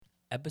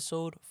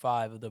Episode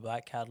 5 of the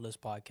Black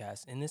Catalyst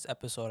podcast. In this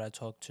episode, I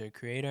talked to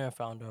creator and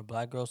founder of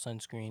Black Girl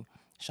Sunscreen,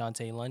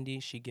 Shantae Lundy.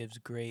 She gives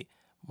great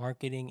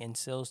marketing and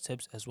sales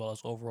tips as well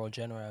as overall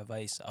general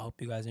advice. I hope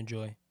you guys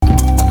enjoy.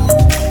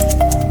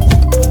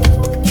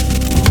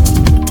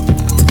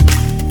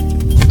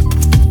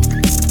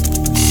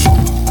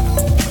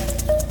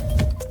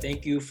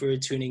 Thank you for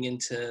tuning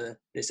into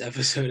this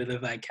episode of the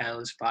Black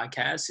Catalyst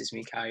podcast. It's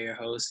me, Kyle, your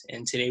host,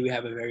 and today we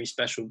have a very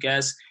special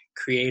guest,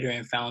 creator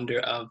and founder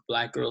of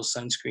Black Girl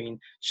Sunscreen,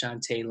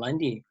 Shantae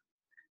Lundy.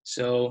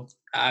 So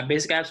I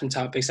basically have some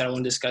topics that I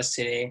want to discuss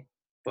today,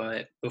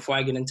 but before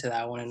I get into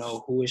that, I want to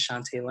know, who is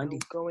Shantae Lundy?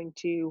 Going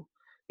to,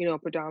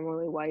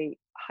 predominantly white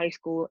high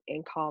school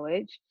and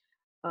college,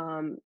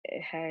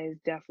 it has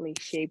definitely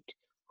shaped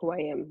who I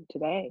am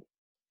today.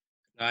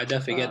 No, I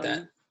definitely get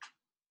that.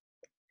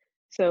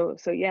 So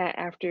yeah,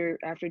 after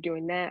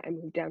doing that, I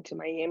moved down to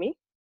Miami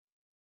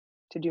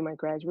to do my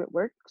graduate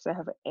work. So I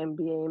have an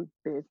MBA in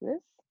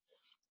business,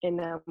 and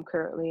now I'm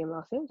currently in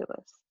Los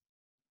Angeles.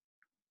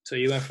 So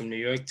you went from New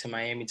York to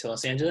Miami to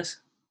Los Angeles?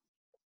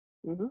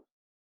 Mm-hmm.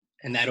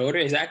 In that order,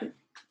 exactly?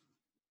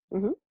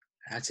 Mm-hmm.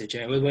 That's it,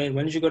 Jay.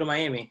 When did you go to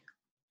Miami?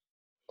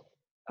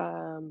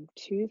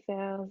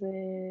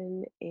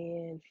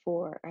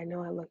 2004. I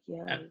know I look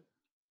young.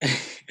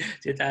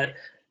 Did that?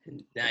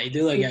 Nah, you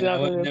do look young. I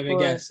would never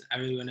guess. I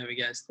really would never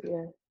guess.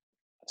 Yeah.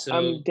 So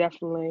I'm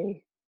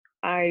definitely,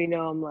 I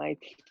know I'm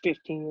like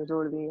 15 years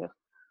older than you.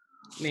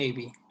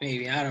 Maybe.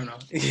 I don't know.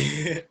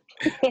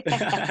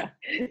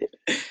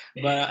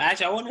 But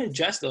actually, I want to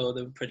address, though,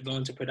 the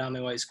going to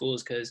predominantly white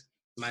schools, because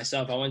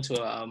myself, I went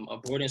to a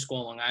boarding school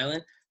on Long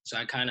Island, so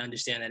I kind of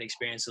understand that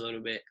experience a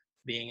little bit,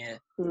 being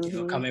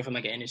coming from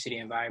like an inner city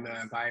environment,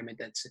 or environment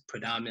that's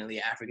predominantly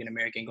African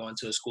American, going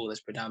to a school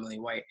that's predominantly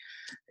white.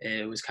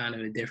 It was kind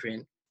of a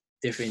different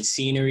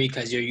scenery,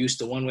 because you're used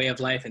to one way of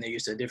life and they're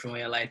used to a different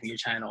way of life, and you're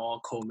trying to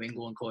all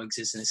commingle and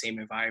coexist in the same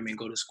environment,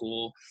 go to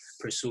school,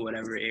 pursue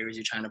whatever areas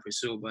you're trying to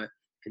pursue. But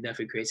it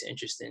definitely creates an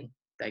interesting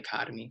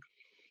dichotomy.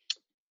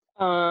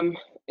 A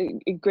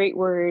great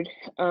word.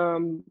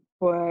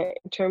 But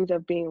in terms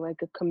of being like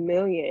a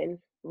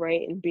chameleon,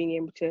 right, and being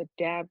able to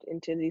adapt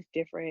into these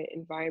different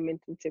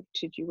environments and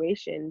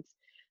situations,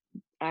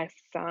 I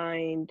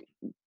find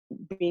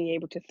being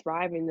able to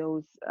thrive in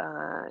those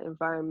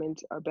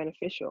environments are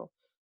beneficial,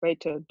 right,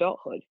 to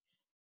adulthood.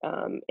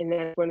 And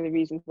that's one of the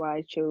reasons why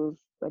I chose,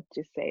 let's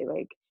just say,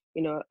 like,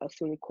 a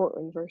SUNY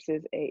Cortland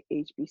versus a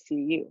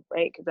HBCU,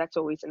 right? Because that's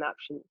always an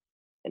option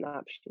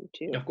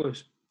too. Of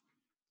course.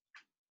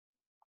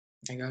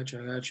 I got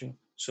you.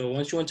 So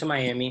once you went to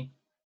Miami,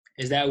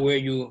 is that where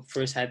you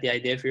first had the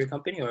idea for your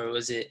company, or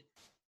was it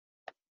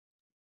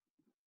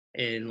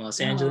in Los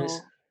Angeles?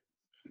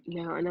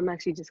 No, and I'm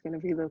actually just going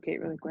to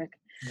relocate really quick.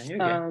 No, you're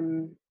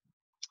good.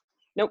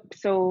 Nope.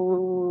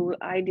 So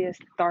idea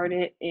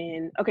started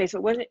so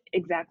it wasn't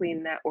exactly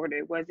in that order.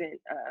 It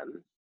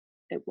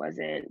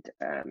wasn't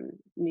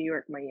New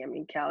York,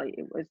 Miami, Cali.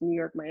 It was New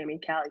York, Miami,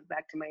 Cali,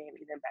 back to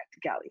Miami, then back to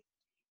Cali.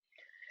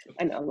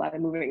 And a lot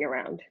of moving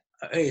around.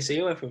 Okay, so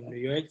you went from New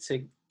York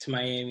to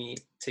Miami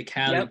to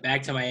Cali, Yep.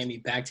 back to Miami,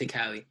 back to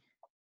Cali.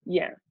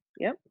 Yeah.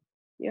 Yep.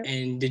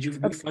 And did you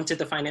fronted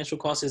the financial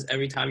costs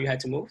every time you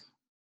had to move?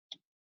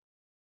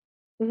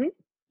 Mm-hmm.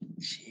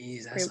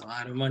 Jeez, that's a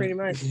lot of money. Pretty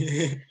much.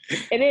 It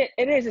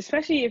is,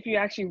 especially if you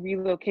actually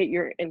relocate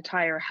your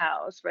entire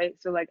house, right?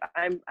 So like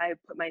I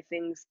put my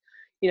things,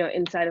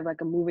 inside of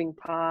like a moving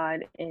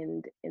pod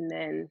and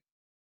then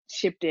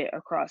shipped it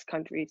across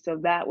country. So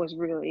that was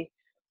really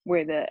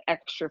where the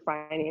extra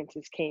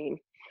finances came.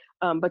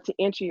 But to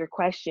answer your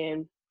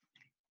question,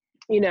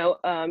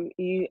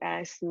 you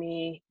asked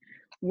me,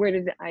 where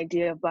did the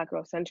idea of Black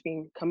Girl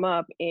Sunscreen come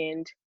up?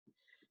 And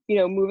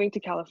moving to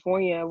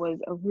California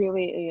was a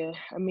really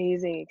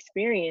amazing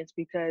experience,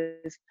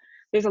 because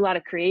there's a lot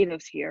of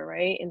creatives here,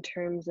 right? In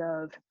terms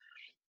of,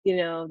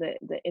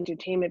 the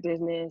entertainment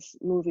business,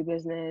 movie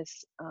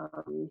business,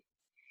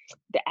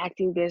 the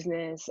acting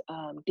business,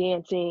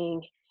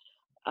 dancing.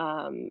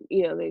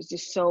 There's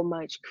just so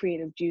much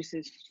creative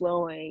juices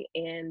flowing.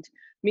 And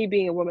me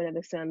being a woman of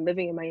the sun,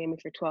 living in Miami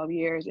for 12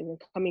 years, and then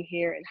coming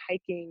here and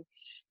hiking,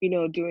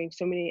 doing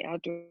so many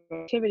outdoor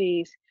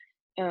activities,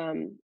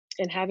 and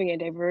having a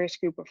diverse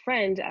group of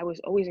friends, I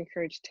was always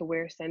encouraged to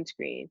wear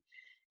sunscreen.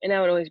 And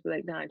I would always be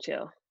like, nah,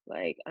 chill.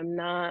 Like I'm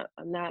not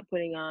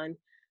putting on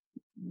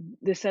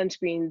the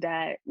sunscreen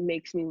that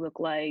makes me look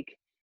like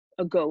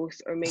a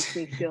ghost or makes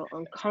me feel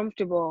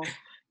uncomfortable,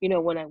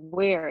 when I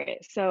wear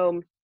it.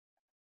 So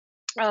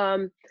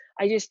I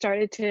just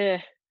started to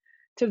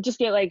just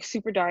get like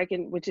super dark,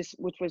 and which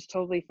was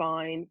totally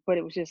fine, but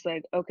it was just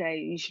like, okay,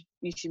 you should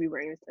be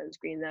wearing the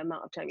sunscreen the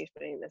amount of time you're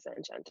spending in the sun,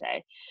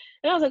 Shantae.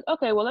 And I was like,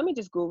 okay, well, let me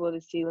just Google to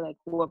see like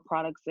what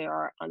products there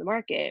are on the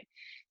market.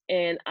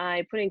 And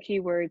I put in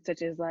keywords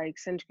such as like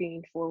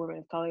sunscreen for women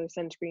of color,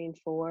 sunscreen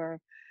for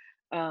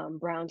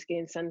brown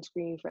skin,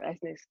 sunscreen for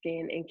ethnic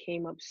skin, and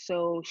came up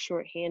so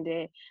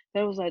shorthanded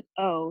that I was like,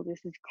 oh,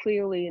 this is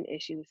clearly an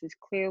issue. This is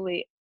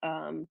clearly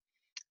a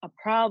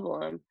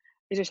problem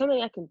is there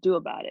something I can do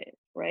about it?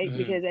 Right? Mm-hmm.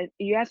 Because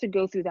you have to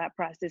go through that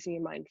process in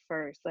your mind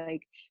first.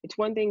 Like, it's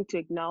one thing to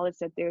acknowledge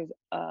that there's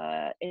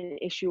an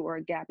issue or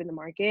a gap in the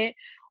market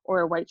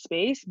or a white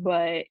space,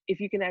 but if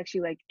you can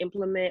actually like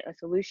implement a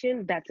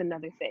solution, that's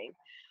another thing.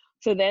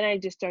 So then I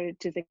just started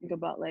to think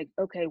about like,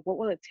 okay, what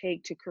will it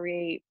take to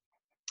create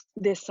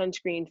this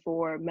sunscreen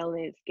for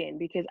melanated skin?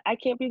 Because I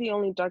can't be the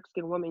only dark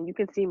skinned woman. You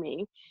can see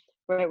me,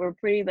 right? We're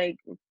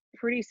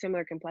pretty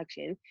similar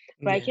complexion,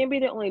 but I Yeah. can't be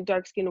the only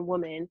dark skinned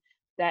woman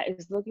that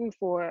is looking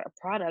for a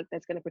product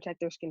that's going to protect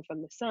their skin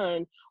from the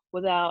sun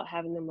without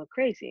having them look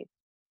crazy.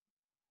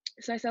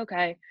 So I said,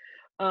 okay,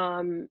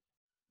 um,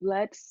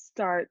 let's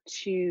start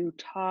to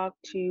talk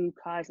to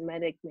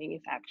cosmetic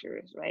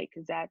manufacturers, right?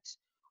 Because that's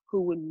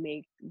who would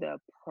make the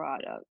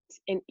product.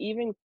 And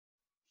even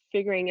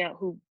figuring out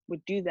who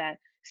would do that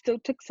still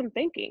took some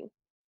thinking,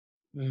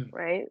 Mm-hmm.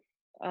 right?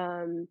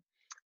 Um,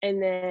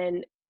 and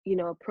then,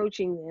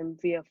 approaching them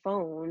via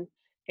phone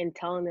and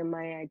telling them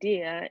my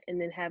idea, and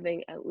then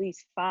having at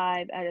least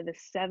 5 out of the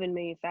 7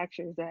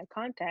 manufacturers that I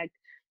contact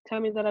tell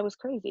me that I was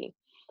crazy.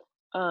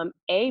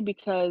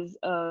 Because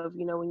of,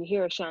 when you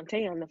hear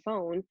Ashante on the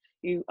phone,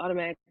 you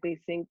automatically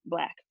think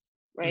black,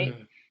 right?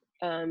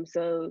 Mm-hmm.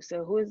 So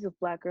who is the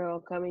black girl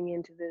coming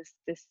into this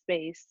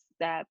space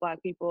that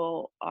black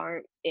people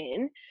aren't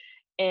in,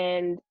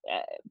 and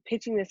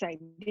pitching this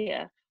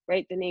idea,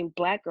 right? The name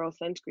Black Girl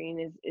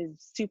Sunscreen is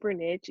super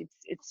niche.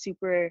 It's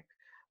super,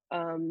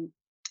 um,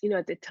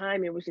 at the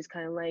time it was just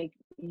kind of like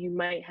you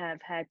might have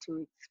had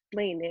to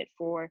explain it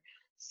for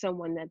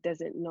someone that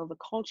doesn't know the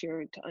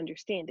culture to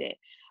understand it.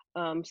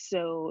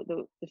 So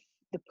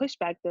the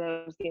pushback that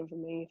I was getting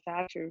from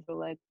manufacturers were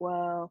like,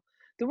 well,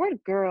 the word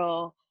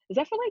girl, is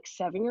that for like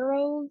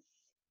 7-year-olds,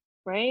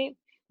 right?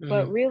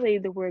 But Mm-hmm. really,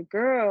 the word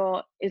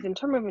girl is in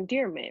term of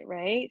endearment,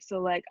 right? So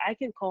like I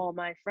can call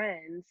my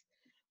friends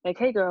like,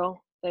 hey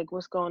girl, like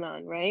what's going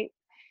on, right?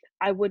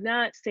 I would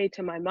not say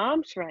to my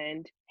mom's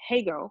friend,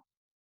 hey girl,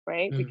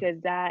 right? Mm-hmm. Because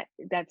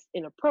that's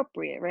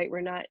inappropriate, right?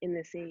 We're not in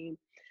the same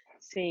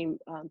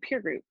peer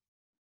group.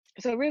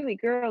 So really,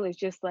 girl is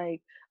just a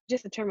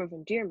term of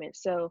endearment.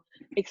 So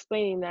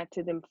explaining that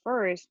to them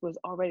first was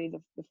already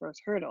the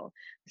first hurdle.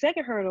 The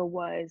second hurdle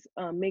was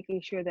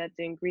making sure that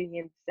the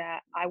ingredients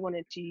that I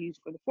wanted to use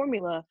for the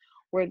formula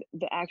were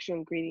the actual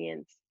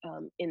ingredients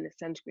in the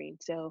sunscreen.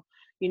 So,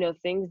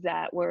 things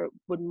that would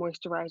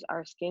moisturize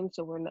our skin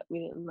so we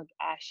didn't look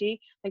ashy.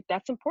 Like,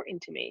 that's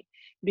important to me.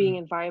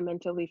 Being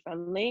environmentally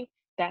friendly,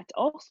 that's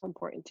also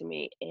important to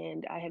me.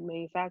 And I had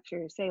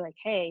manufacturers say like,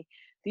 hey,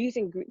 these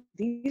are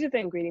the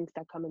ingredients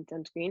that come in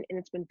sunscreen, and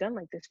it's been done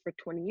like this for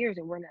 20 years,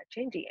 and we're not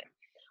changing it.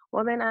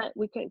 Well, then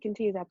we couldn't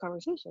continue that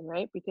conversation,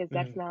 right? Because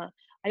that's Mm-hmm. not.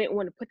 I didn't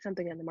want to put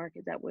something on the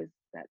market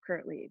that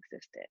currently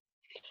existed.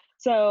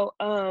 So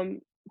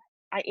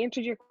I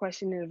answered your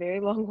question in a very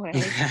long way,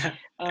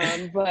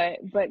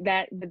 but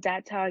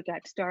that's how I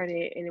got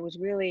started, and it was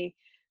really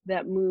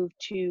that move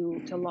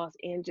to Los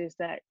Angeles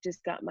that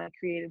just got my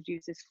creative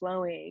juices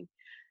flowing.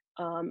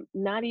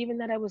 Not even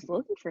that I was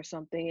looking for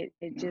something.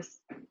 It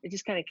just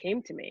kind of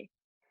came to me.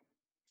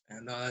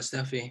 No, that's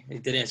definitely,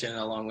 it did answer in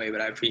a long way, but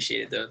I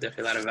appreciate it though.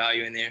 Definitely a lot of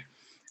value in there.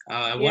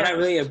 What I Yeah.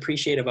 really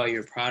appreciate about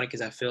your product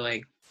is I feel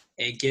like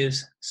it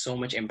gives so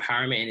much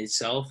empowerment in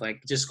itself.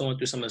 Like just going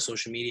through some of the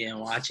social media and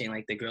watching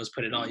like the girls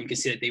put it on, you can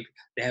see that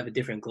they have a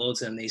different glow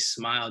to them. They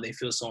smile. They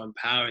feel so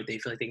empowered. They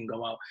feel like they can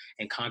go out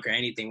and conquer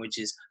anything, which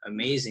is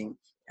amazing.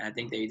 And I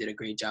think that you did a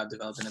great job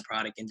developing the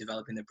product and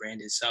developing the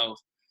brand itself.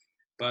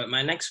 But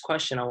my next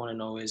question I want to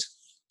know is,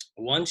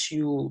 once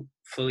you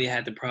fully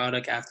had the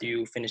product after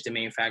you finished the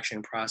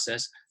manufacturing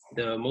process,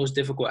 the most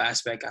difficult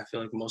aspect I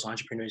feel like most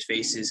entrepreneurs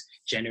face is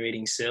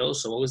generating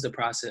sales. So what was the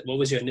process? What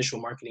was your initial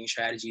marketing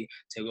strategy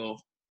to go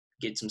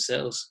get some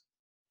sales?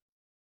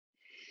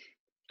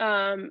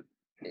 Um,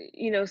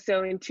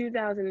 so in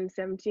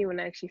 2017, when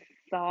I actually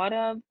thought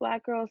of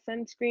Black Girl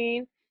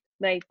Sunscreen,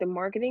 like the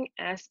marketing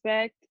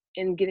aspect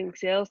and getting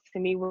sales to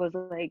me was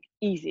like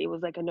easy. It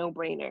was like a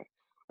no-brainer,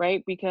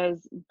 right?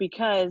 Because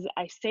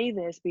I say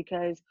this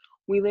because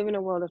we live in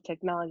a world of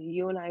technology.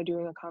 You and I are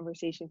doing a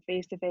conversation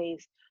face to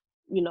face,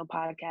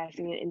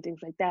 podcasting and things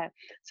like that.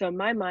 So in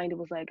my mind, it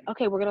was like,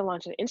 okay, we're gonna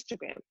launch an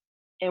Instagram,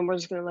 and we're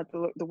just gonna let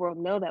the world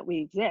know that we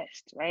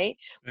exist, right?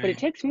 But it Right.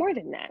 takes more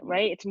than that,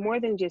 right? It's more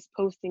than just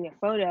posting a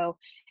photo.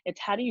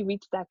 It's how do you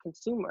reach that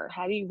consumer?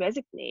 How do you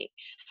resonate?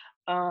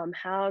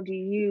 How do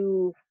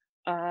you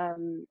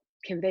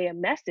convey a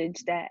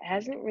message that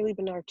hasn't really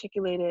been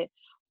articulated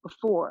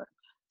before?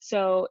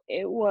 So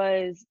it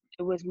was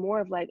more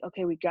of like,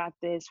 okay, we got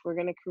this. We're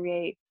gonna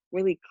create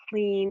really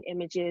clean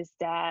images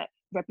that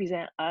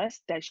represent us,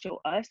 that show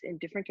us in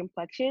different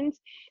complexions,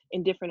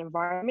 in different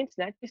environments,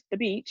 not just the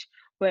beach,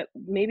 but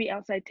maybe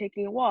outside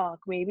taking a walk,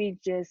 maybe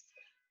just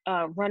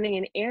running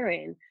an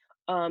errand,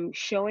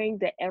 showing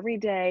the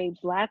everyday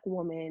Black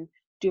woman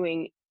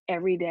doing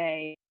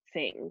everyday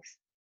things,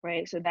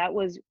 right? So that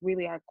was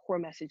really our core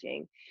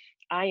messaging.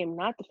 I am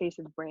not the face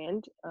of the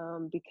brand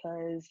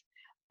because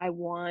I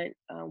want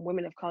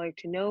women of color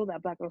to know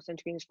that Black Girl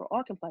Sunscreen is for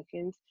all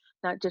complexions,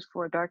 not just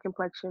for a dark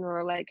complexion or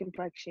a light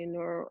complexion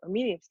or a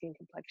medium skin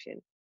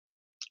complexion.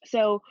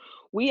 So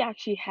we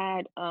actually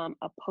had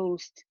a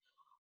post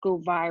go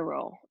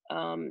viral.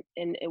 And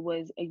it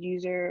was a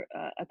user,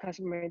 a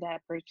customer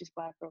that purchased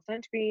Black Girl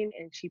Sunscreen,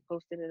 and she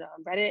posted it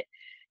on Reddit.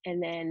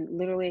 And then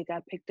literally it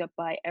got picked up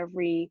by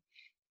every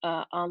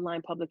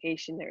online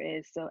publication there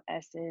is. So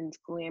Essence,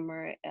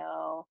 Glamour,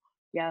 Elle,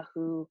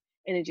 Yahoo,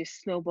 and it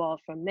just snowballed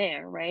from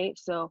there, right?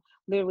 So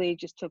literally it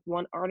just took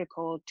one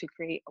article to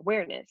create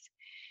awareness.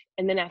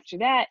 And then after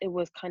that, it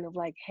was kind of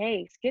like,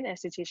 hey, skin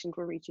estheticians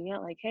were reaching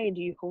out, like, hey,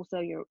 do you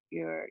wholesale your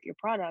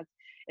product?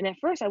 And at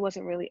first, I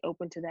wasn't really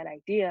open to that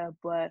idea,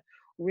 but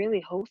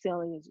really,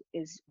 wholesaling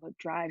is what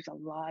drives a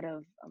lot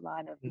of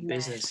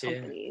mass Business, yeah.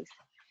 companies.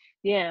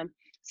 Yeah.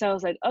 So I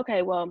was like,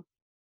 okay, well,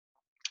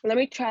 let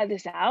me try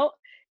this out.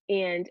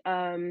 And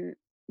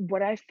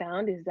what I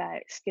found is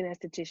that skin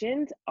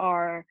estheticians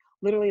are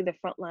literally the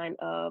front line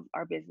of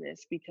our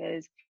business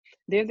because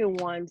they're the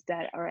ones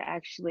that are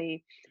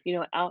actually,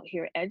 out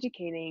here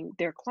educating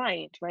their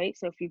clients, right?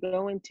 So if you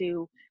go in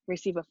to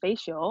receive a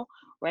facial,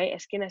 right, a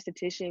skin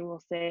esthetician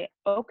will say,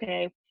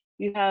 okay,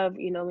 you have,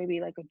 maybe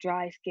like a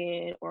dry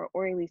skin or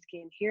oily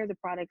skin. Here are the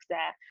products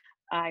that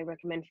I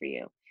recommend for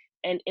you.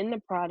 And within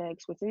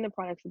the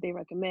products that they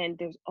recommend,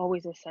 there's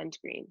always a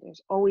sunscreen.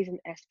 There's always an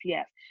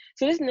SPF.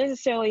 So it doesn't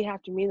necessarily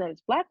have to mean that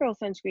it's Black Girl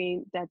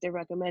Sunscreen that they're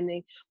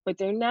recommending, but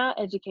they're now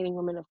educating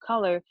women of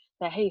color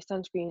that, hey,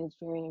 sunscreen is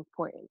very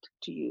important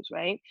to use,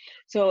 right?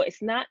 So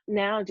it's not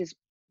now just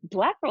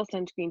Black Girl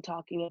Sunscreen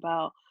talking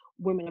about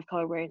women of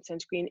color wearing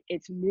sunscreen.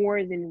 It's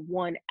more than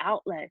one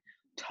outlet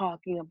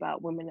talking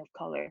about women of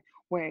color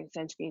wearing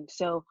sunscreen.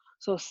 So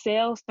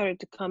sales started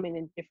to come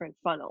in different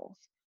funnels,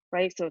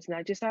 right? So it's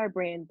not just our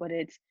brand, but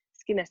it's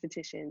skin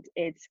estheticians,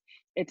 it's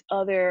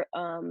other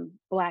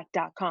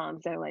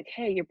black.coms that are like,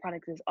 hey, your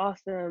product is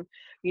awesome.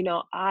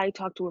 I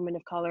talk to women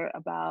of color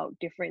about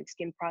different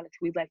skin products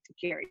we'd like to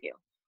carry you.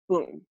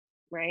 Boom,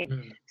 right?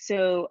 Mm.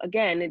 So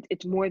again,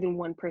 it's more than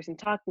one person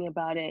talking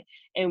about it.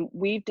 And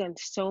we've done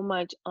so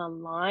much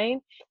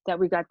online that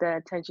we got the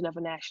attention of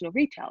a national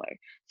retailer.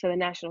 So the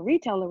national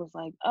retailer was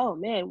like, oh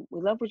man, we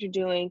love what you're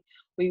doing.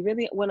 We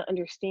really want to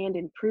understand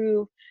and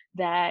prove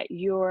that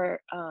your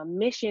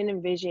mission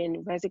and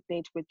vision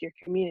resonates with your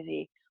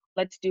community.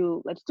 Let's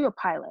do a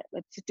pilot.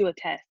 Let's just do a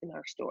test in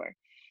our store.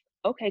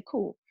 Okay,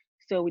 cool.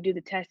 So we do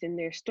the test in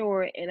their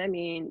store, and I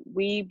mean,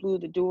 we blew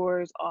the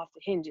doors off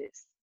the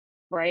hinges,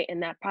 right? In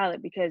that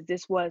pilot, because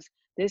this was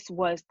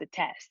the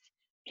test.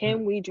 Mm.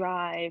 Can we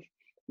drive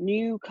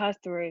new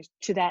customers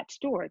to that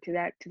store, to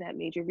that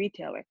major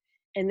retailer?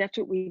 And that's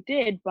what we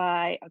did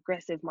by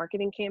aggressive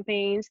marketing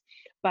campaigns,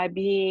 by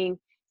being,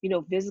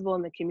 visible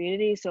in the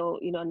community. So,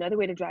 another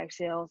way to drive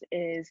sales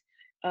is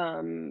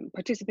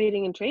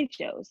participating in trade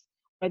shows,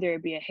 whether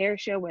it be a hair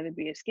show, whether it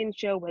be a skin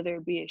show, whether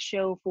it be a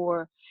show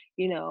for,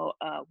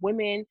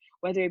 women,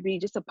 whether it be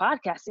just a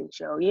podcasting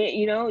show.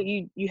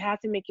 You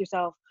have to make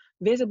yourself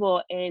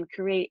visible and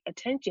create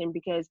attention,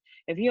 because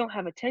if you don't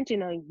have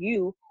attention on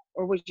you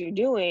or what you're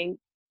doing,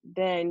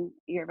 then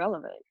you're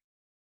irrelevant.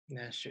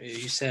 That's true.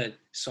 You said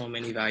so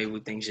many valuable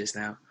things just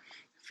now.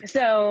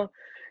 So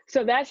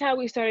that's how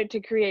we started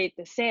to create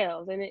the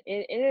sales, and it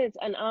is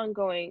an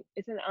ongoing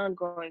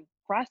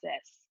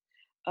process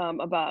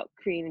about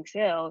creating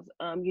sales.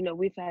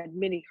 We've had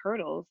many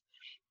hurdles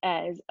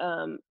as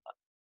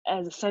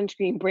as a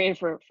sunscreen brand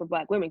for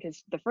Black women,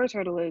 because the first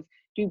hurdle is,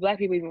 do Black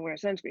people even wear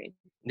sunscreen?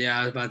 Yeah,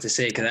 I was about to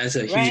say, because that's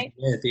a huge Right?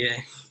 myth, yeah.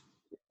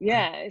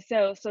 Yeah.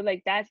 So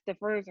like that's the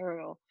first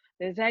hurdle.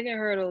 The second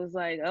hurdle is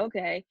like,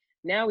 okay,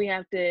 now we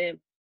have to,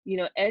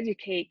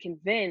 educate,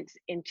 convince,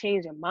 and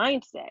change a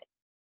mindset,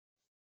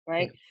 Yeah,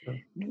 right? sure.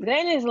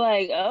 Then it's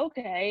like,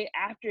 okay,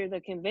 after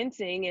the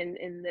convincing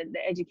and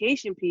the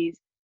education piece,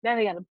 now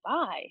they gotta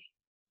buy,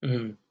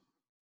 Mhm.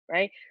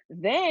 right?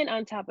 Then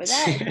on top of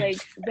that, it's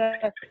like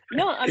the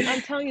no,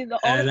 I'm telling you all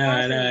I the know,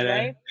 I know, process, I know.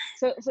 right?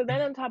 So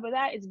then on top of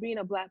that, it's being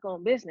a Black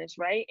owned business,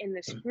 right? And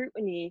the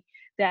scrutiny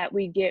that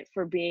we get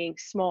for being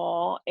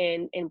small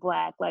and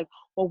Black, like,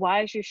 well,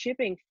 why is your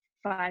shipping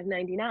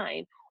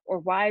 $5.99, or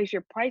why is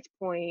your price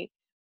point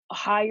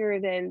higher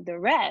than the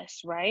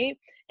rest, right?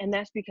 And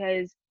that's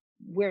because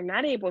we're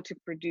not able to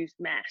produce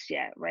mass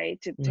yet, right?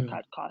 To Mhm.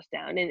 cut costs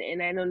down.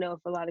 And I don't know if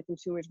a lot of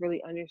consumers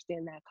really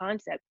understand that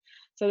concept.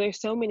 So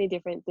there's so many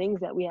different things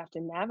that we have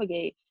to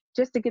navigate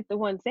just to get the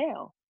one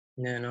sale.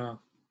 Yeah, no.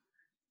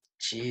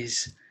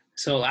 Jeez.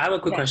 So I have a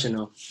quick Yeah. question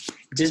though.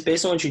 Just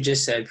based on what you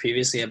just said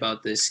previously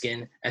about the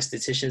skin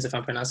estheticians, if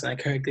I'm pronouncing that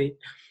correctly,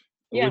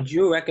 Yeah. would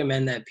you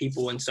recommend that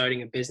people, when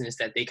starting a business,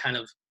 that they kind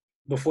of,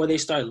 before they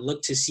start,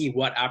 look to see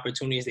what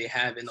opportunities they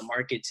have in the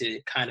market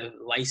to kind of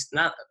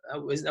not, I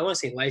wouldn't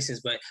say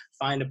license, but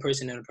find a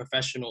person in a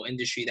professional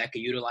industry that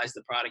could utilize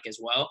the product as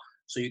well,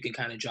 so you can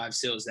kind of drive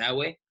sales that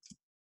way?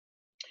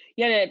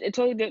 Yeah, it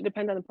totally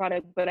depends on the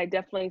product, but I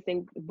definitely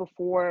think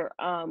before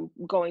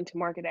going to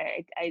market,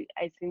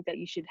 I think that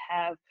you should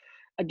have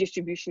a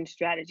distribution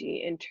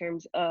strategy in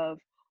terms of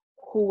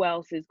who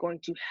else is going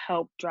to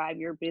help drive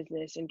your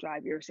business and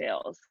drive your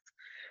sales.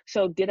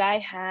 So did I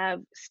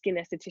have skin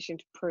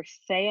estheticians per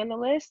se on the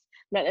list?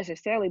 Not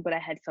necessarily, but I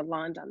had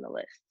salons on the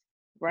list,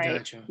 right?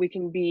 Gotcha. We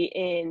can be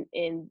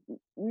in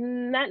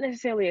not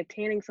necessarily a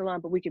tanning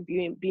salon, but we could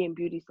be in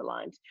beauty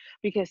salons,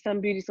 because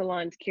some beauty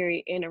salons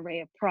carry an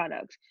array of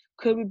products.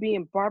 Could we be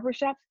in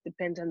barbershops?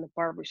 Depends on the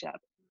barbershop.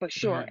 But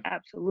sure, Mm-hmm.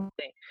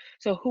 absolutely.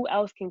 So who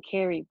else can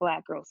carry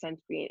Black Girl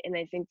sunscreen? And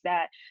I think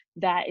that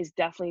that is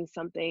definitely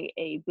something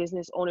a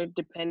business owner,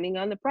 depending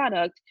on the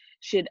product,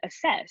 should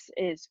assess,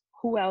 is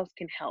who else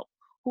can help?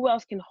 Who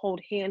else can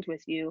hold hands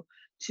with you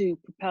to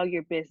propel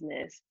your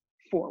business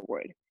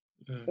forward?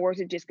 Mm-hmm. Or is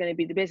it just going to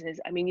be the business?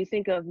 I mean, you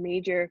think of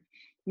major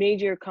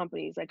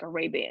companies like a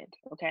Ray-Ban,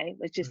 okay?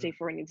 Let's just say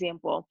for an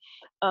example,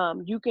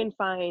 you can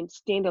find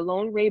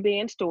standalone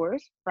Ray-Ban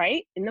stores,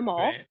 right, in the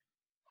mall, Right.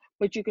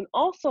 but you can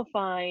also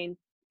find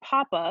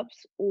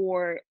pop-ups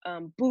or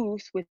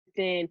booths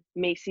within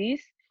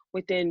Macy's,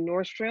 within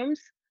Nordstrom's,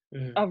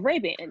 Mm-hmm. of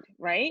Ray-Ban,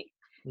 right?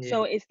 Yeah.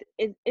 So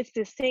it's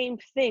the same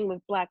thing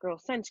with Black Girl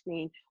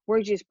sunscreen.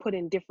 We're just put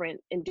in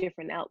different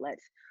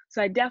outlets.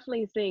 So I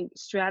definitely think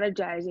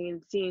strategizing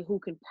and seeing who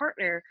can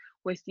partner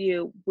with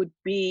you would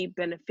be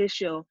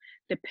beneficial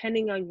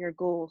depending on your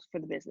goals for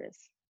the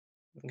business.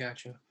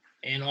 Gotcha.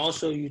 And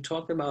also, you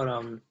talked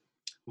about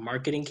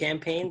marketing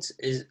campaigns.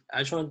 Is I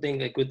just want to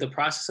think like with the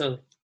process of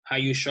how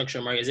you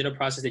structure market. Is it a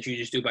process that you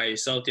just do by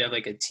yourself? Do you have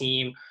like a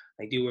team?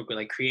 Like, do you work with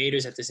like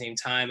creators at the same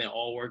time and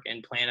all work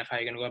and plan of how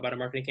you're gonna go about a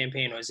marketing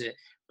campaign, or is it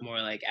more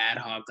like ad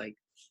hoc? Like,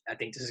 I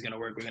think this is gonna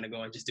work. We're gonna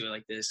go and just do it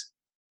like this.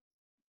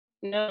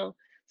 No.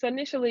 So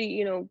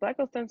initially, Black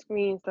Girl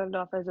Sunscreen started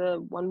off as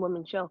a one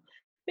woman show,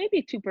 maybe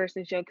a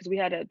two-person show, because we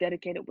had a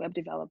dedicated web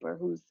developer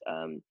who's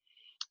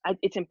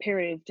it's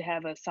imperative to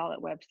have a solid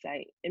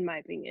website, in my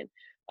opinion.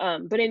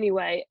 But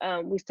anyway,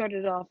 we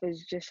started off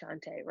as just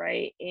Shantae,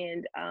 right?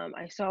 And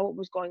I saw what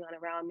was going on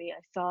around me.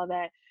 I saw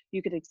that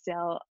you could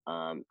excel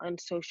on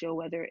social,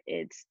 whether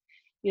it's,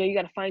 you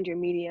got to find your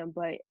medium,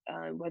 but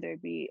whether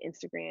it be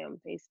Instagram,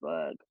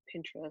 Facebook,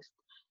 Pinterest,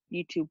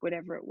 YouTube,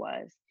 whatever it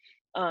was.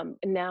 And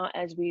now,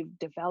 as we've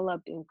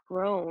developed and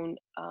grown,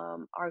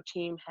 our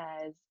team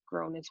has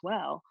grown as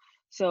well.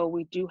 So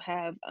we do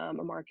have a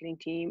marketing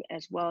team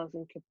as well as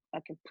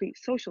a complete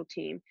social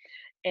team,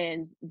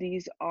 and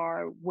these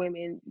are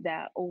women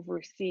that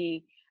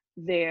oversee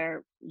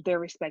their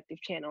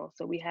respective channels.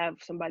 So we have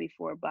somebody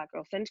for Black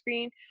Girl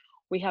Sunscreen.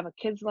 We have a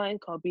kids line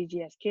called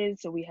BGS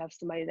Kids, so we have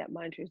somebody that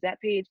monitors that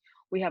page.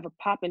 We have a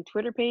pop and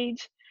Twitter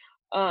page.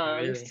 Oh,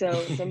 really? So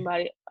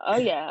somebody, oh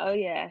yeah, oh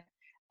yeah.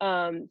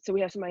 So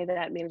we have somebody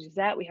that manages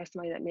that. We have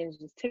somebody that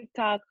manages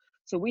TikTok.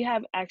 So we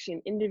have actually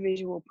an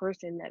individual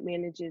person that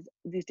manages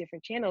these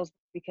different channels,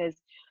 because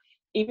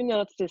even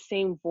though it's the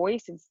same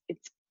voice,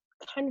 it's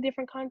kind of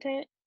different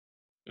content.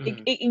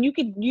 Mm-hmm. You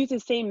could use the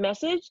same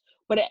message,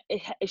 but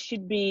it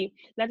should be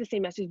not the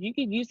same message. You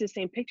could use the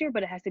same picture,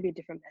 but it has to be a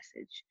different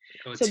message.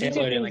 Or So these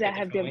are tailored in things like a that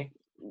have different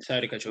way.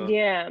 Sorry to cut you off.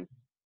 yeah,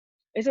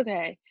 it's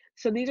okay.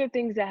 So these are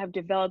things that have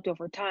developed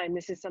over time.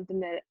 This is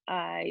something that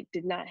I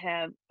did not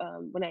have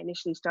when I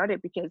initially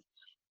started, because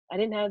I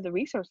didn't have the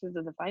resources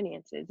or the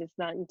finances. It's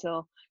not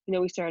until,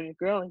 we started to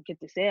grow and get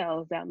the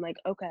sales that I'm like,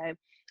 okay,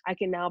 I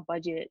can now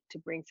budget to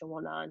bring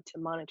someone on to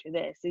monitor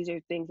this. These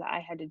are things that I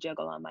had to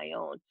juggle on my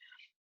own.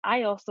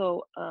 I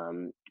also,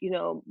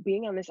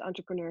 being on this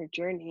entrepreneur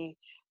journey,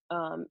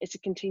 it's a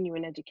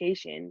continuing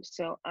education.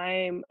 So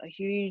I'm a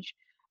huge,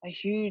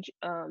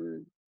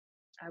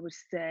 I would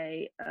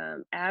say,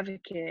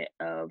 advocate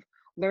of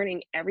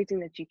learning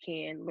everything that you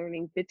can,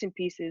 learning bits and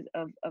pieces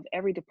of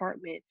every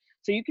department,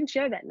 so you can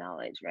share that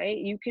knowledge, right?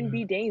 You can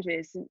be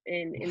dangerous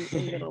in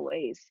Mm-hmm. little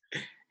ways.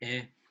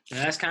 Yeah, and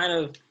that's kind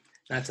of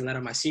not to let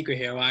out my secret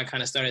here. Why I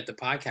kind of started the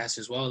podcast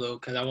as well, though,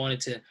 because I wanted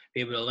to be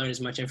able to learn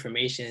as much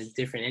information in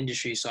different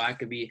industries, so I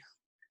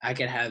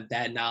could have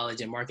that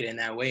knowledge and market in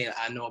that way.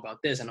 I know about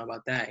this, I know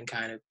about that, and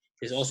kind of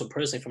is also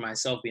personally for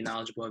myself be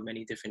knowledgeable of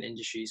many different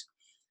industries.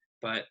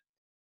 But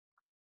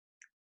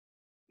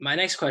my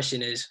next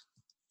question is,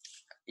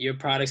 your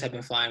products have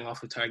been flying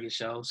off of Target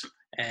shelves,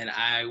 and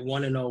I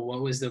want to know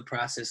what was the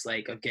process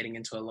like of getting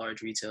into a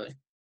large retailer.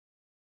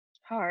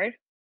 Hard.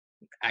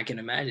 I can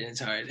imagine it's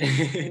hard.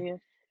 Yeah.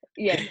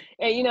 Yeah.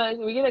 And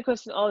we get that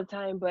question all the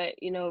time, but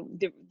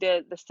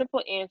the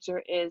simple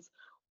answer is,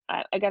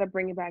 I gotta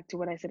bring it back to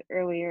what I said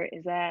earlier,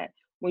 is that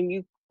when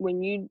you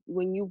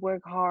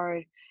work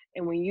hard,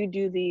 and when you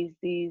do these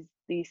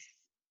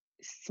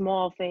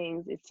small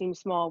things, it seems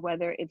small,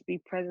 whether it's be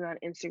present on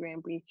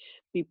Instagram,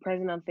 be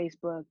present on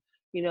Facebook,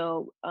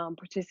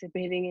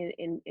 participating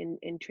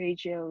in trade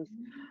shows,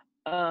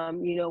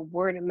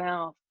 word of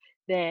mouth,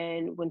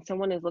 then when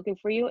someone is looking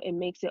for you, it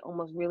makes it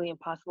almost really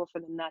impossible for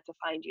them not to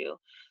find you.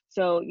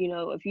 So,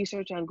 if you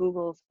search on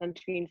Google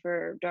sunscreen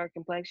for dark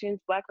complexions,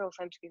 Black Girl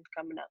sunscreen's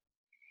coming up.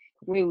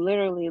 We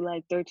literally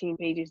like 13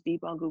 pages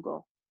deep on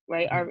Google,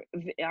 right?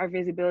 Our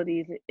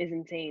visibility is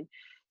insane.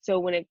 So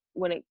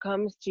when it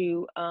comes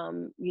to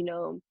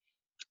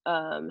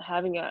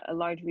having a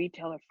large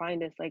retailer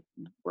find us, like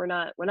we're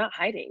not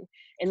hiding,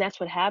 and that's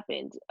what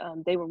happened.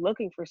 They were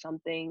looking for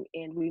something,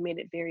 and we made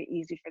it very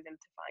easy for them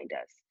to find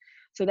us.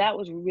 So that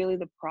was really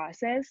the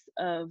process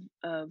of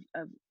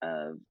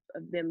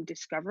them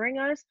discovering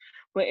us.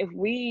 But if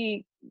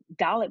we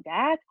dial it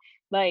back,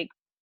 like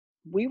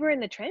we were in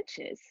the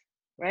trenches,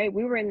 right?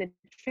 We were in the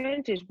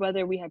trenches,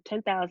 whether we had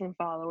 10,000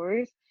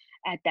 followers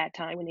at that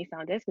time when they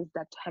found us, because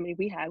that's how many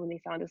we had when they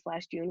found us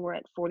last June. We're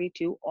at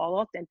 42, all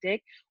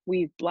authentic.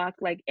 We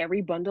blocked like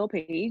every bundle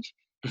page,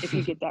 if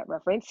you get that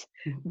reference.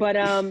 But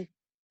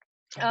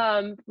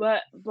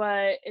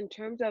but in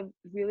terms of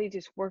really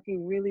just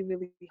working really,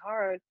 really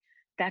hard,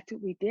 that's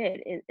what we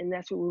did. And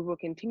that's what we will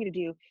continue to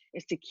do,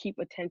 is to keep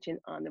attention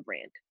on the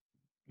brand.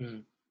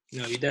 Mm.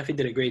 No, you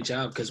definitely did a great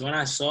job, because when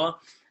I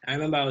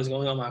remember I was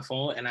going on my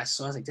phone and I was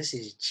like, this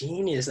is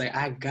genius. Like,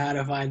 I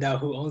gotta find out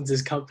who owns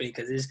this company,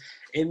 because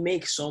it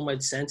makes so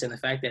much sense. And the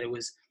fact that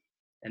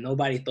and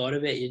nobody thought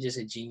of it, you're just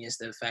a genius.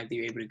 The fact that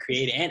you're able to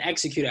create it and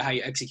execute it how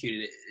you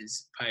executed it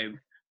is probably.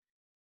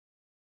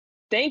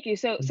 Thank you.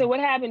 So what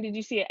happened? Did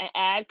you see an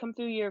ad come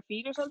through your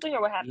feed or something,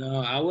 or what happened? No,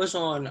 I was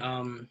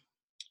on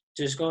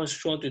just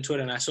scrolling through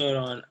Twitter, and I saw it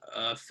on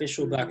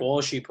official Black Wall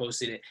Street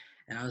posted it,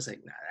 and I was like,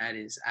 nah,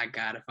 I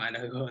gotta find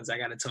out who owns. I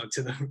gotta talk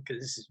to them,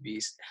 because this is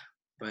beast.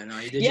 But no,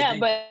 you did your Yeah,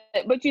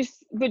 thing. but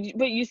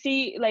you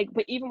see, like,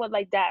 but even with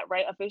like that,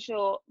 right?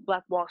 Official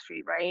Black Wall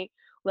Street, right?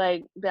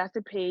 Like that's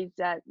a page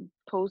that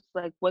posts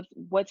like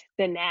what's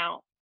the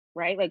now,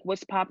 right? Like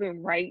what's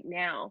popping right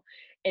now.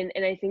 And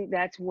I think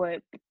that's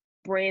what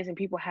brands and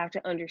people have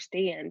to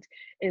understand,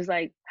 is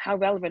like, how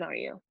relevant are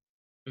you?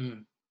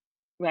 Mm.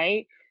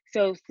 Right?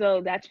 So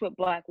that's what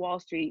Black Wall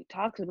Street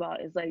talks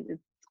about, is like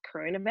it's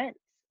current events,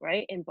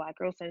 right? And Black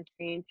Girl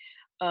Sunscreen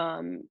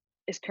um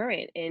is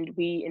current, and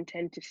we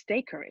intend to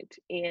stay current.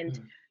 And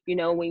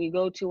Mm. when you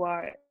go to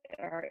our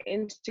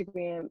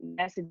Instagram,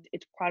 yes,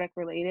 it's product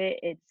related,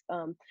 it's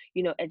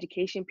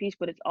education piece,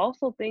 but it's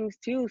also things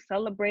too,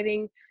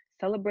 celebrating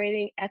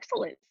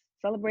excellence,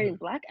 celebrating Mm.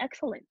 Black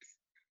excellence.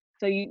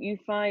 So you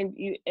find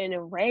an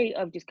array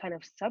of just kind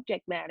of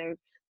subject matter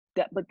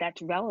but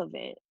that's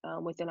relevant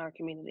within our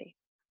community.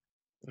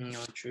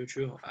 No,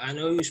 true. I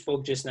know you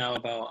spoke just now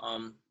about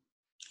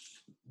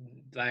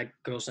Black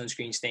Girl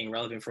Sunscreen staying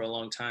relevant for a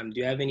long time. Do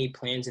you have any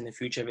plans in the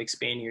future of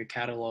expanding your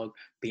catalog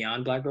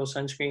beyond Black Girl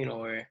Sunscreen,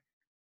 or?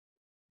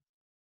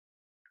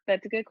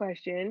 That's a good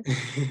question.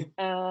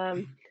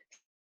 um,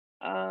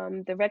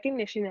 the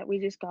recognition that we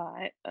just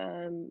got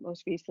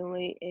most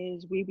recently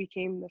is we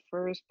became the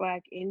first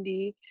Black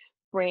indie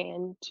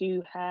brand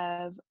to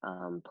have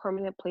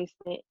permanent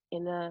placement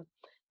in a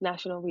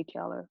national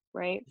retailer,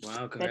 right? Wow, That's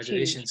huge.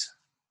 congratulations.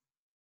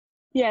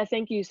 Yeah,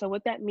 thank you. So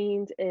what that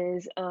means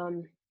is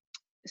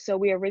so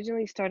we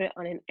originally started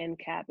on an end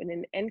cap, and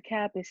an end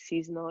cap is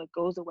seasonal. It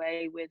goes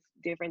away with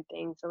different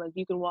things. So like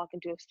you can walk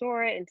into a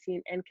store and see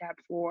an end cap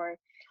for,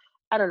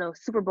 I don't know,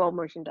 Super Bowl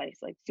merchandise,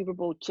 like Super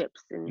Bowl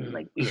chips and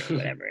like beer, Mm.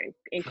 whatever,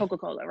 and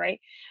Coca-Cola, right?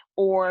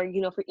 Or,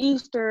 for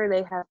Easter,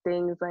 they have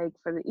things like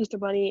for the Easter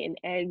bunny and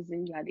eggs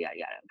and yada, yada,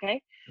 yada,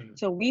 okay? Mm.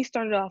 So we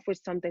started off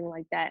with something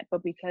like that,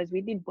 but because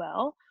we did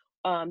well,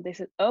 they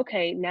said,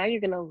 okay, now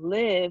you're gonna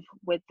live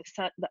with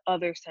the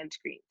other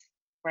sunscreens,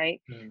 right?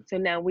 Mm. So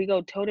now we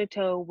go toe to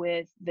toe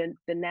with the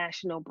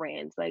national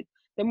brands, like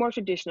the more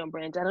traditional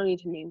brands. I don't need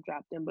to name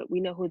drop them, but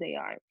we know who they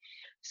are.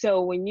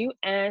 So when you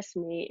ask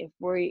me if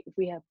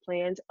we have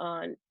plans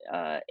on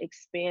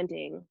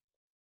expanding,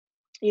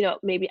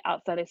 maybe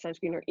outside of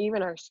sunscreen or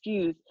even our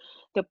SKUs,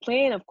 the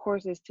plan, of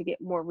course, is to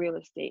get more real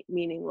estate.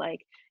 Meaning,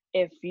 like,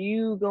 if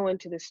you go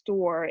into the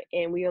store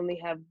and we only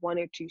have one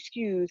or two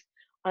SKUs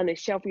on the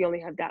shelf, we only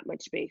have that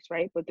much space,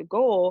 right? But the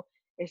goal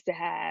is to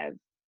have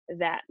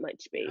that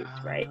much space,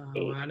 right?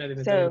 Oh, I never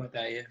even thought So about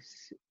that yet.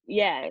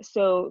 yeah,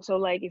 so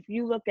like if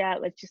you look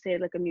at, let's just say,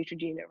 like a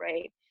Neutrogena,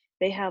 right?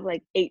 They have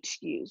like 8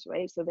 SKUs,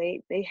 right? So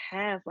they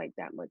have like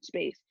that much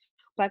space.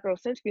 Black Girl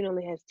Sunscreen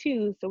only has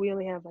two, so we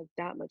only have like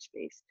that much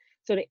space.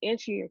 So to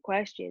answer your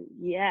question,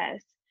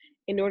 yes,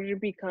 in order to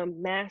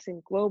become mass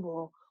and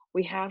global,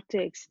 we have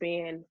to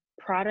expand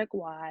product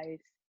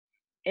wise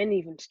and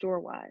even store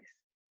wise.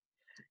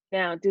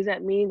 Now, does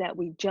that mean that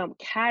we jump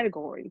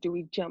category? Do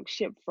we jump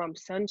ship from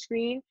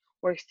sunscreen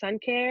or sun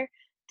care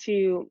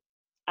to,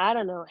 I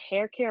don't know,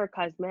 hair care or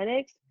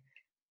cosmetics?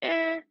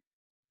 Eh,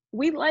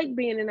 we like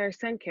being in our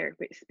sun care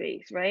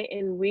space, right?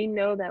 And we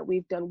know that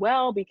we've done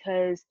well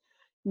because,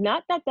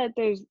 not that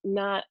there's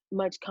not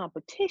much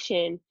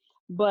competition,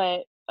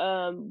 but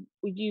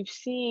you've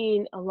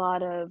seen a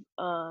lot of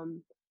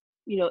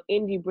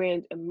indie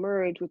brands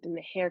emerge within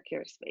the hair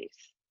care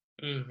space,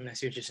 I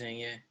see what you're saying.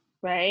 Yeah.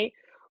 right?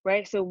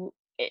 Right. So,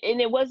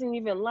 and it wasn't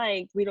even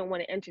like we don't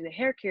want to enter the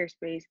hair care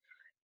space.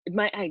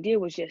 My idea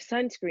was just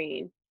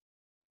sunscreen,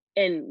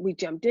 and we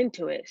jumped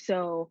into it.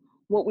 So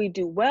what we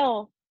do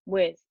well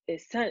with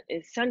is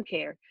sun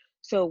care.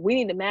 So we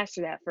need to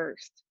master that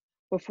first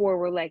before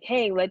we're like,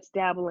 hey, let's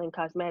dabble in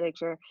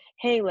cosmetics, or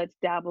hey, let's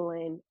dabble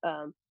in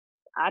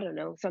I don't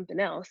know, something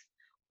else.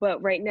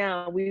 But right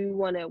now we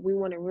wanna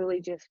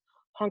really just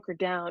hunker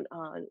down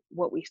on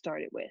what we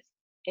started with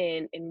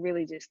and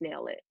really just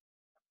nail it.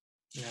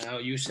 Now,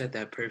 you said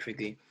that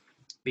perfectly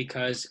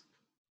because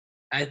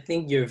I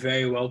think you're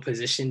very well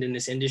positioned in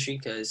this industry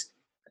because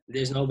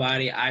there's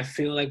nobody I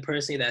feel like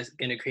personally that's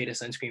gonna create a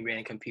sunscreen brand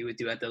and compete with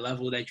you at the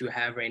level that you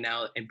have right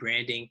now in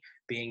branding,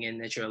 being in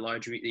that you're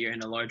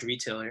in a large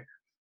retailer.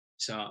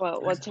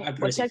 So that's how I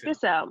personally Check feel.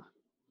 this out.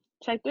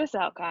 Check this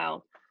out,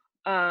 Kyle.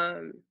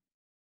 Um,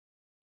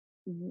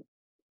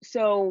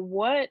 so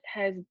what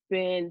has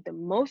been the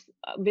most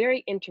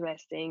very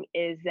interesting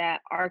is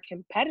that our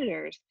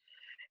competitors,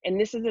 and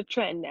this is a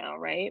trend now,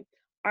 right?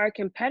 Our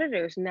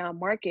competitors now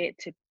market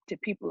to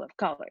people of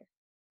color.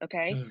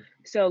 Okay, Mm,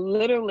 so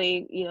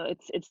literally,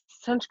 it's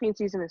sunscreen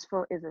season is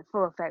in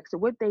full effect. So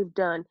what they've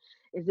done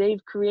is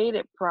they've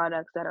created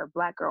products that are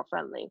Black girl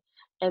friendly,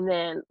 and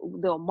then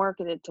they'll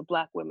market it to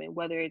Black women,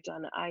 whether it's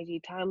on the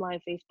IG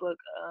timeline, Facebook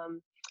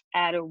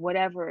ad, or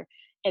whatever.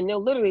 And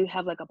they'll literally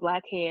have like a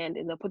black hand,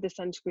 and they'll put the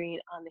sunscreen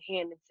on the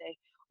hand and say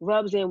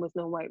rubs in with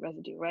no white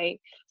residue, right?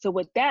 So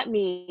what that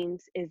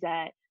means is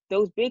that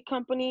those big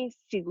companies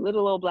see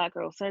little old Black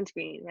girl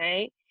sunscreen,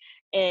 right?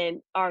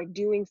 And are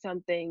doing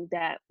something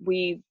that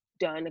we've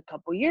done a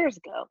couple years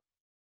ago.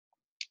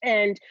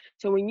 And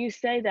so when you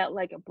say that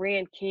like a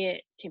brand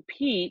can't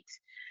compete,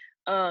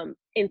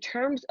 in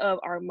terms of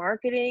our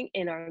marketing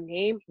and our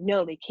name,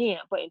 no, they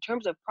can't. But in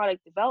terms of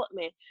product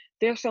development,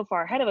 they're so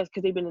far ahead of us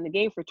because they've been in the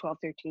game for 12,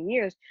 13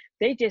 years.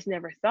 They just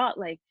never thought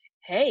like,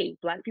 hey,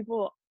 Black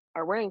people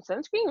are wearing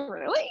sunscreen,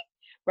 really?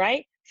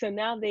 Right? So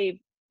now they've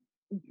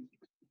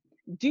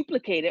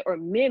duplicated or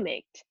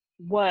mimicked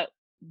what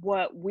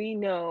we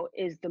know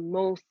is the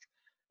most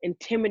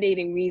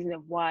intimidating reason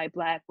of why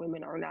Black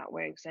women are not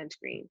wearing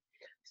sunscreen.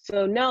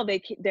 So no,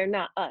 they're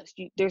not us.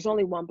 There's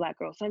only one Black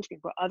girl sunscreen,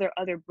 but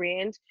other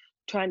brands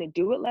trying to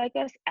do it like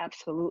us,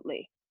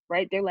 absolutely,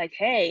 right? They're like,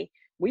 hey,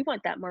 we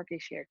want that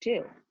market share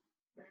too.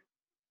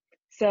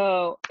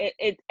 So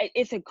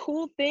it's a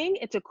cool thing.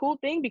 It's a cool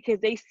thing because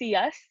they see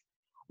us.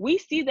 We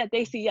see that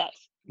they see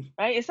us,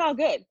 right? It's all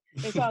good.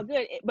 It's all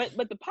good. But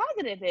the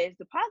positive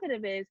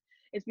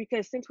is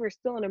because since we're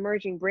still an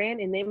emerging brand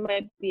and they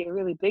might be a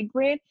really big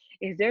brand,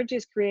 is they're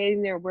just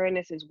creating their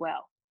awareness as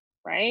well,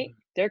 right?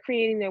 They're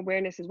creating their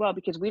awareness as well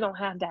because we don't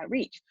have that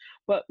reach.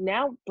 But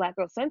now Black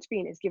Girl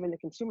Sunscreen is giving the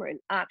consumer an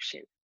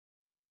option,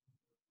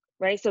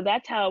 right? So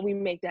that's how we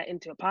make that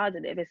into a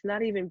positive. It's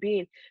not even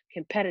being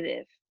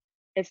competitive.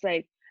 It's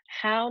like,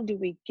 how do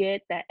we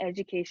get that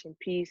education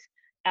piece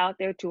out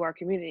there to our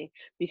community?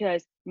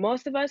 Because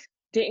most of us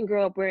didn't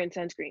grow up wearing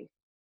sunscreen.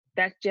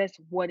 That's just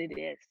what it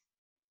is.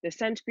 The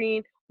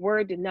sunscreen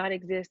word did not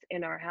exist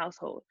in our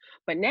household.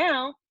 But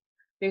now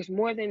there's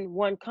more than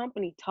one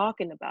company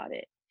talking about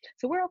it.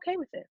 So we're okay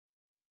with it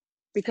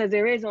because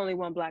there is only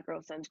one Black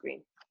girl sunscreen.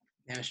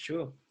 that's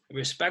true.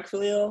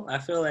 Respectfully, though, I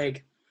feel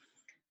like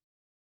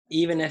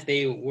even if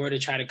they were to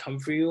try to come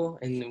for you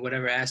in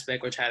whatever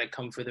aspect or try to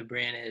come for the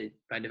brand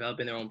by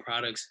developing their own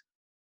products,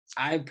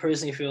 I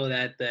personally feel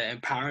that the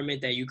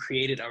empowerment that you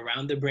created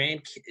around the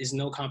brand is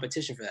no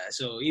competition for that.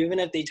 So even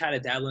if they try to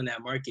dabble in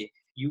that market,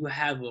 you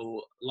have a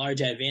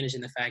large advantage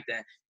in the fact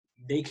that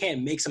they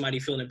can't make somebody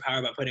feel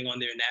empowered by putting on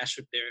their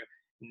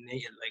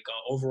like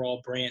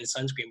overall brand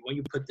sunscreen. When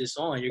you put this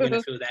on, you're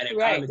gonna feel that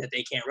Right. empowerment that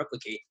they can't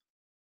replicate.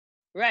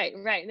 Right.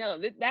 No,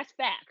 that's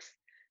facts.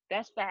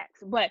 That's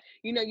facts. But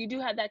you do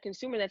have that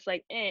consumer that's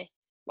like,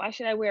 why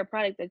should I wear a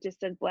product that just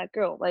says Black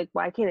girl? Like,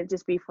 why can't it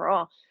just be for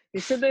all?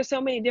 So there's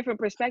so many different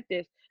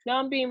perspectives. Now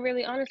I'm being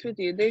really honest with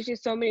you. There's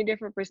just so many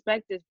different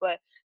perspectives. But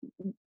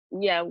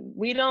yeah,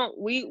 we don't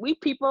we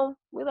people,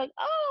 we're like,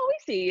 oh,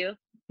 we see you.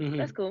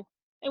 That's Mm-hmm. cool.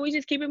 And we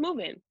just keep it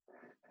moving.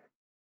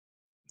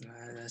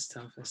 That's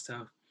tough. That's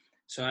tough.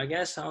 So I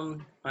guess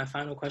my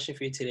final question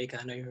for you today,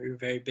 because I know you're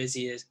very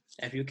busy, is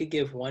if you could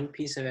give one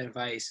piece of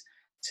advice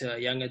to a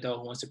young adult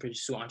who wants to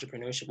pursue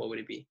entrepreneurship, what would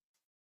it be?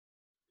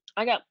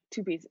 I got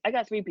 2 pieces. I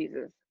got 3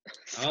 pieces.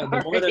 Oh,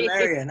 the more the Sorry.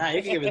 merrier. Nah,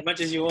 you can give as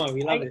much as you want.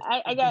 We love it.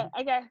 I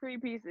got 3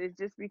 pieces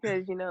just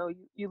because you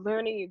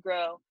learn and you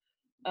grow,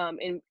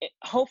 and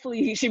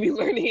hopefully you should be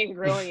learning and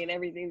growing in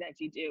everything that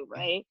you do,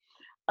 right?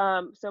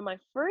 So my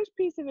first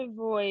piece of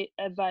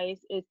advice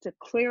is to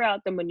clear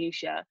out the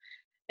minutia,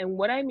 and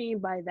what I mean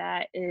by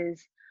that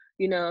is,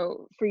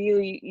 for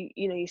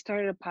you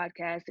started a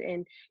podcast,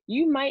 and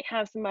you might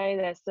have somebody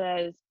that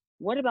says,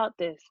 "What about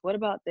this? What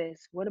about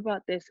this? What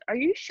about this? Are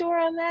you sure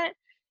on that?"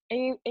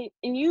 And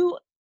you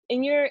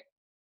in your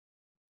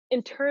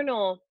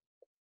internal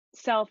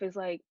self is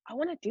like, I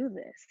want to do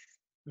this,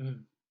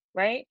 Mhm.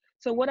 right?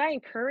 So what I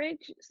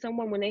encourage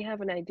someone when they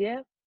have an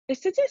idea is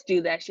to just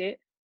do that shit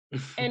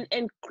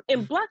and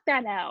block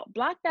that out.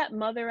 Block that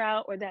mother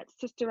out or that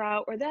sister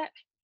out or that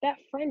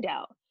friend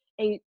out.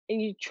 And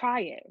you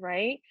try it,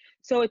 right?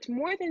 So it's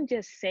more than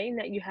just saying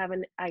that you have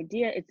an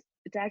idea.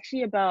 It's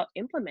actually about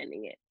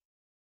implementing it,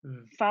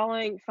 Mhm.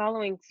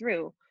 following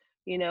through.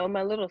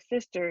 My little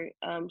sister,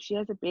 she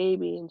has a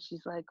baby and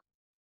she's like,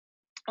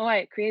 oh,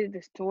 I created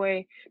this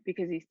toy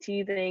because he's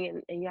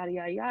teething and yada,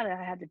 yada, yada.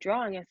 I had the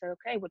drawing. I said,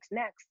 okay, what's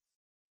next?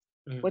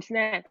 Mhm. What's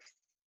next?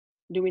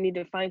 Do we need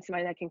to find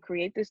somebody that can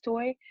create this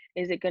toy?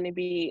 Is it going to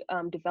be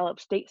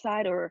developed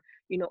stateside or,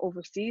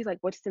 overseas? Like,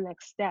 what's the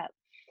next step?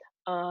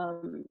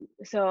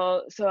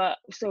 So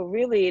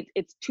really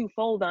it's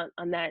twofold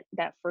on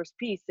that first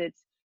piece.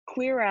 It's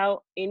clear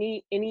out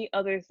any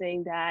other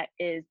thing that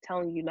is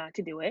telling you not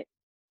to do it,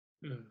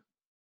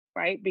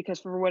 right? Because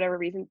for whatever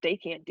reason they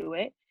can't do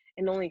it,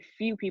 and only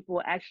few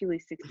people actually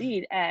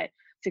succeed at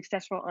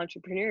successful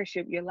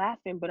entrepreneurship. You're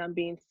laughing, but I'm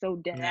being so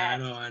dead ass.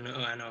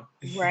 I know.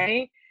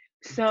 Right?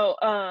 So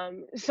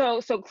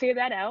clear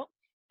that out,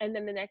 and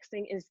then the next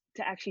thing is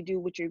to actually do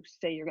what you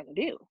say you're gonna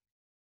do.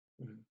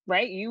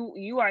 Right?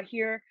 You are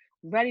here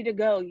ready to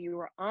go. You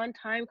are on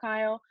time,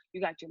 Kyle. You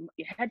got your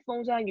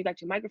headphones on, you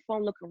got your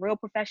microphone looking real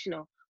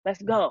professional.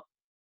 Let's go.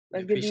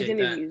 Let's get these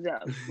interviews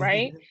up,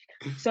 right?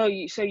 So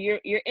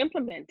you're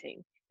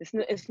implementing.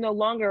 It's no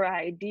longer an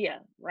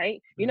idea,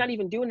 right? You're not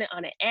even doing it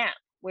on an app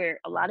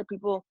where a lot of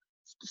people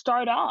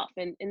start off,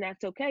 and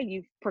that's okay.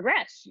 You've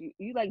progressed.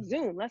 You like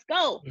Zoom. Let's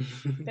go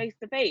face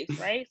to face,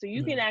 right? So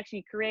you can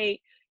actually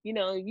create, you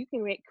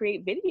can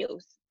create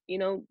videos,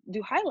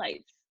 do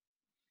highlights.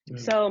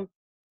 So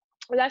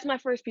that's my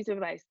first piece of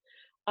advice.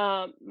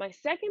 My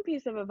second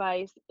piece of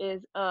advice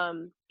is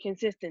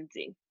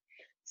consistency.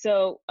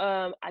 So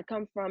I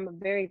come from a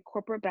very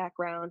corporate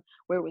background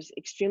where it was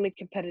extremely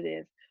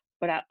competitive,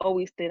 but I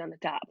always stayed on the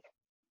top.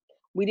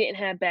 We didn't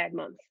have bad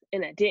months,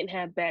 and I didn't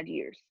have bad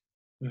years.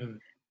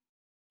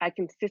 I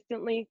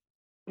consistently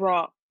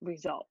brought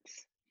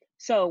results.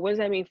 So what does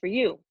that mean for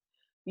you?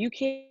 You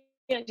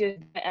can't just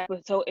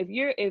so if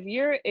your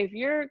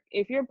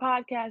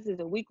podcast is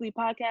a weekly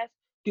podcast,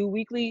 do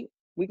weekly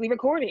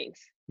recordings,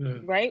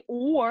 right?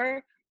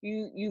 Or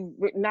you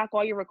knock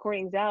all your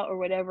recordings out or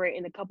whatever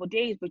in a couple of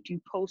days, but you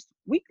post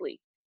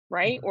weekly,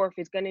 right? Or if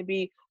it's going to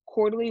be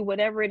quarterly,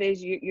 whatever it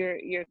is, you're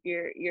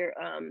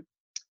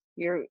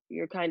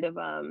kind of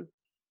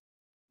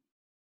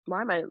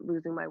why am I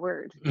losing my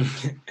words?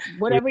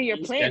 Whatever your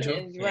plan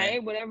is,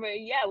 right?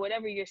 Yeah.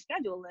 Whatever your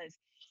schedule is.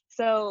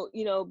 So,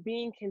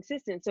 being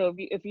consistent. So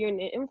if you're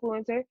an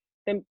influencer,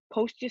 then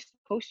post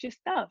your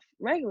stuff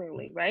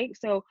regularly, right?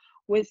 So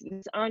with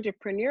this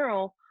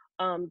entrepreneurial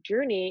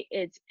journey,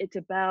 it's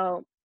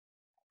about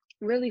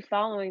really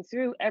following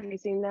through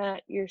everything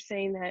that you're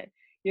saying that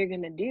you're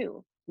gonna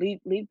do.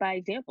 Lead by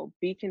example.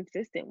 Be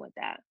consistent with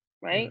that,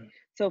 right?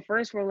 So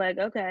first we're like,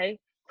 okay,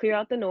 clear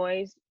out the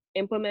noise,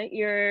 implement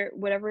your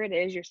whatever it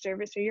is, your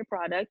service or your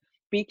product,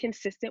 be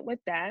consistent with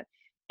that.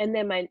 And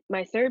then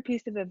my third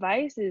piece of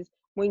advice is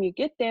when you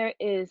get there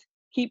is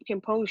keep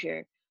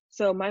composure.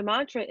 So my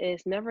mantra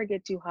is never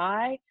get too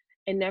high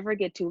and never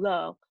get too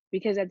low,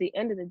 because at the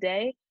end of the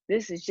day,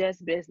 this is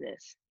just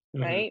business,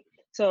 right?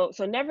 So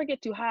never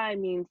get too high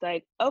means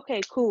like, okay,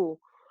 cool.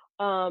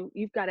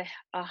 You've got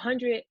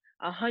 100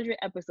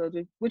 episodes,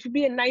 which would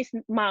be a nice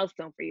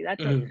milestone for you.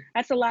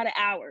 That's a lot of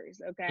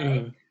hours,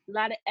 okay? A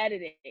lot of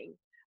editing.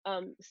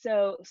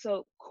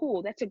 So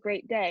cool, that's a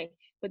great day.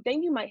 But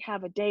then you might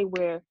have a day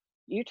where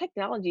your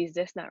technology is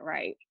just not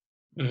right.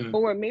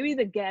 Or maybe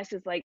the guest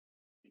is like,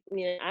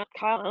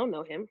 Kyle, I don't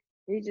know him.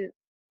 He just,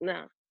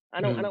 no,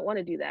 I don't want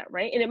to do that,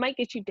 right? And it might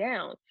get you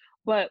down.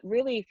 But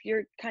really, if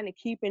you're kind of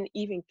keeping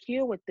even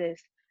keel with this,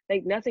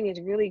 like nothing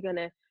is really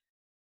gonna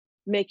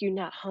make you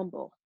not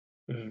humble.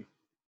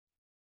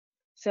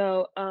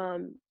 So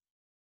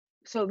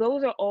so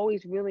those are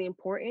always really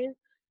important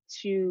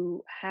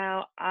to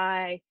how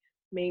I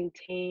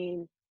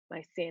maintain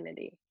my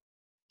sanity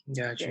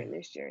during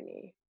this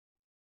journey.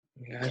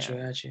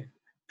 Got you.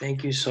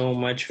 Thank you so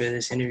much for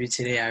this interview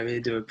today. I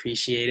really do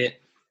appreciate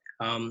it.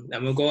 I'm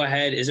gonna go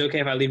ahead. Is it okay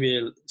if I leave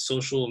your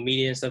social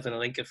media and stuff and the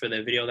link for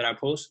the video that I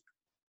post?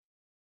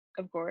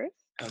 Of course.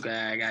 Okay,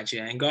 I got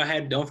you. And go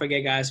ahead. Don't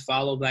forget, guys,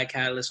 follow Black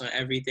Catalyst on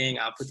everything.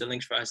 I'll put the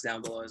links for us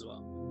down below as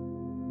well.